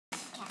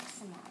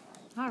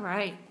ASMR. All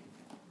right.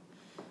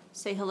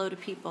 Say hello to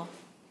people.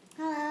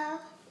 Hello.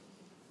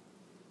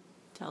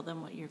 Tell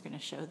them what you're going to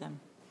show them.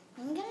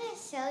 I'm going to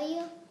show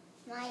you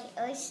my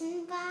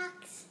ocean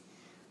box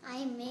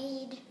I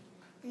made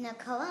in the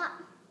co-op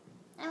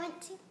I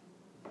went to.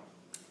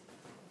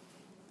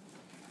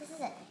 This is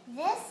it.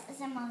 This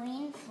is a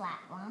marine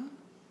flatworm.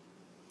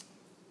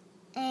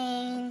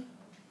 And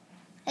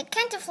it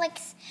kind of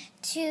likes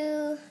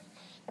to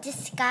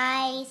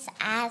disguise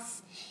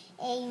as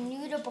a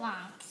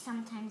nudibranch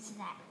sometimes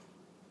that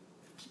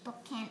people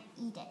can't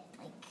eat it,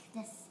 like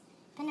this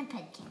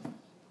pinniped can.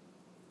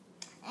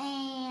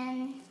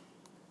 And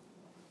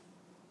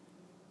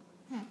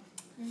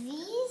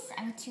these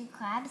are two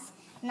crabs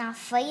now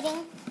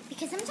fighting,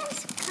 because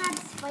sometimes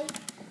crabs fight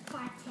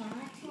for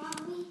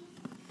territory.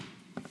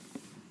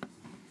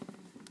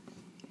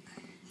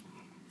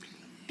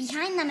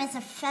 Behind them is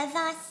a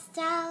feather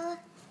stell,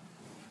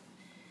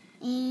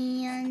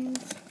 and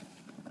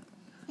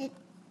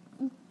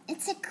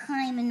it's a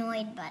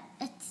criminoid, but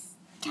it's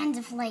kind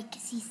of like a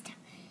sea star.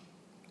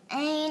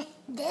 And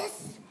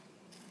this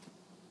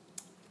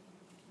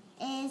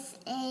is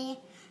a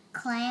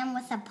clam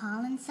with a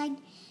pollen inside,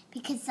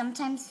 because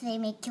sometimes they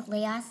make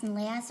layers and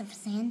layers of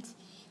sand,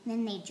 and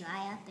then they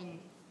dry up and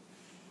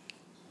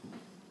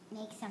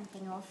make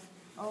something over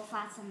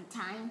some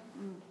time,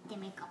 and they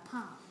make a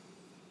pearl.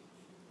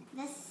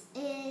 This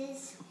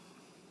is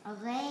a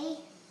ray,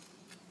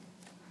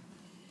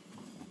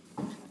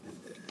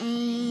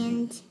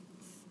 and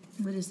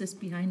what is this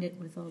behind it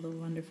with all the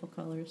wonderful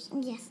colors?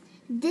 Yes,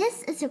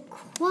 this is a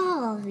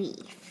coral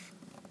reef.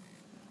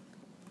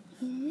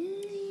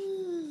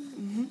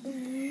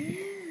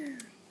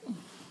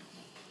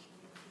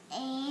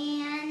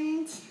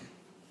 And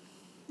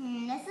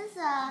this is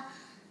a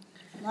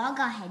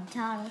loggerhead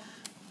turtle.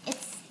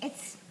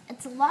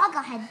 It's a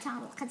loggerhead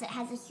turtle because it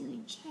has a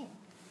huge head.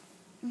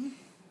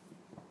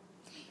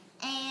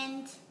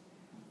 And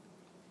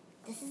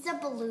this is a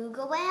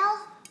beluga whale,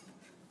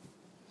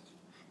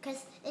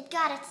 because it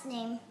got its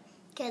name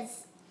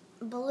because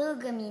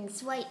beluga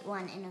means white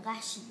one in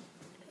Russian.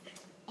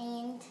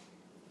 And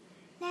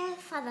now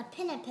for the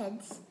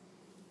pinnipeds,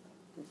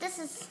 this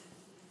is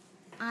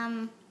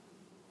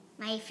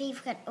my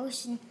favorite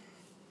ocean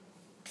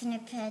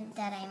pinniped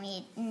that I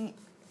made. And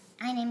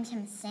I named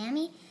him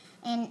Sammy.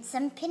 And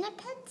some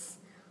pinnipeds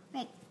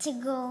like to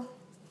go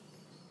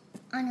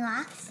on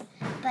rocks,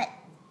 but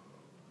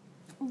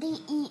they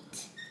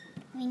eat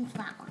green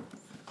flatworms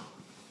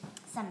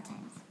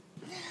sometimes.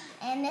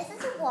 And this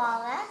is a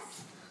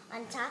walrus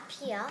on top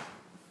here.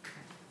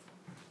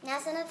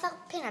 That's another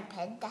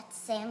pinniped. That's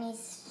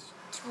Sammy's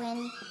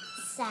twin,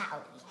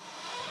 Sally.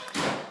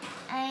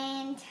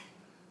 And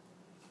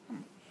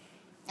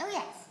oh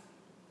yes,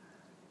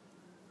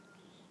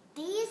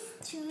 these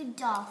two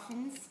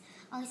dolphins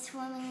are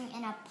swimming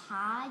in a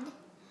pod.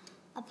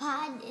 A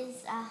pod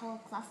is a whole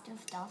cluster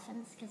of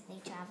dolphins because they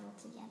travel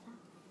together.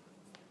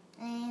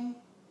 And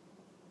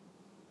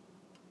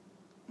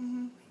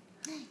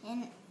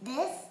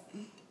this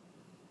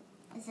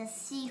is a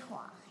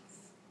seahorse.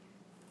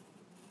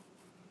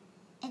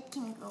 It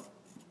can go.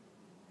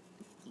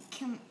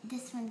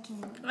 This one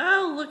can go.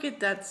 Oh, look at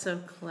that, so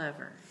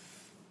clever.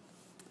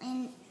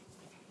 And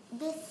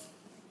this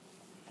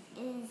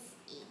is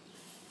a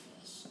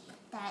fish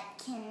that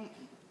can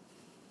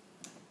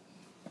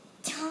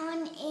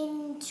turn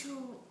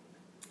into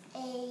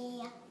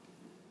a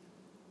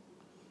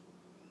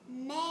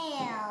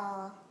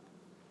male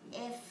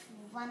if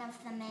one of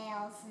the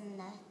males in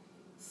the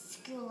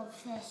school of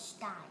fish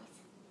dies.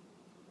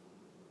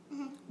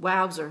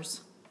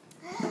 Wowzers.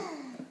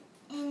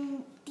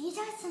 And these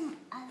are some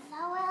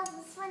other whales.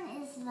 This one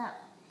is the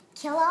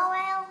killer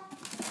whale,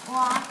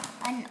 or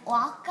an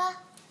orca.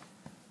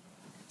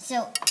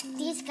 So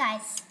these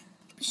guys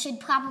should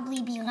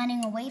probably be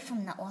running away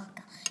from the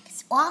orca,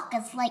 because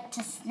orcas like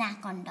to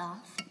snack on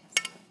dolphins.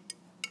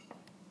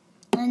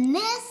 And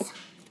this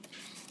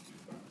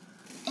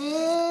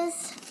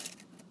is,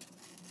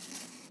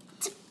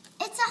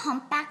 it's a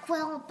humpback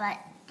whale, but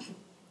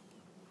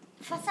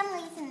for some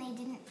reason they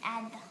didn't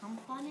add the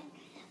hump on it,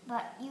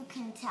 but you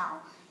can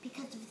tell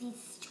because of these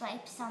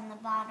stripes on the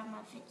bottom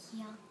of it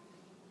here.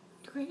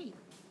 Great.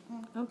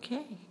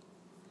 Okay.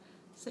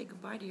 Say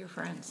goodbye to your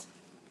friends.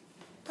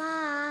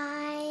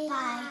 Bye.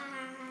 Bye.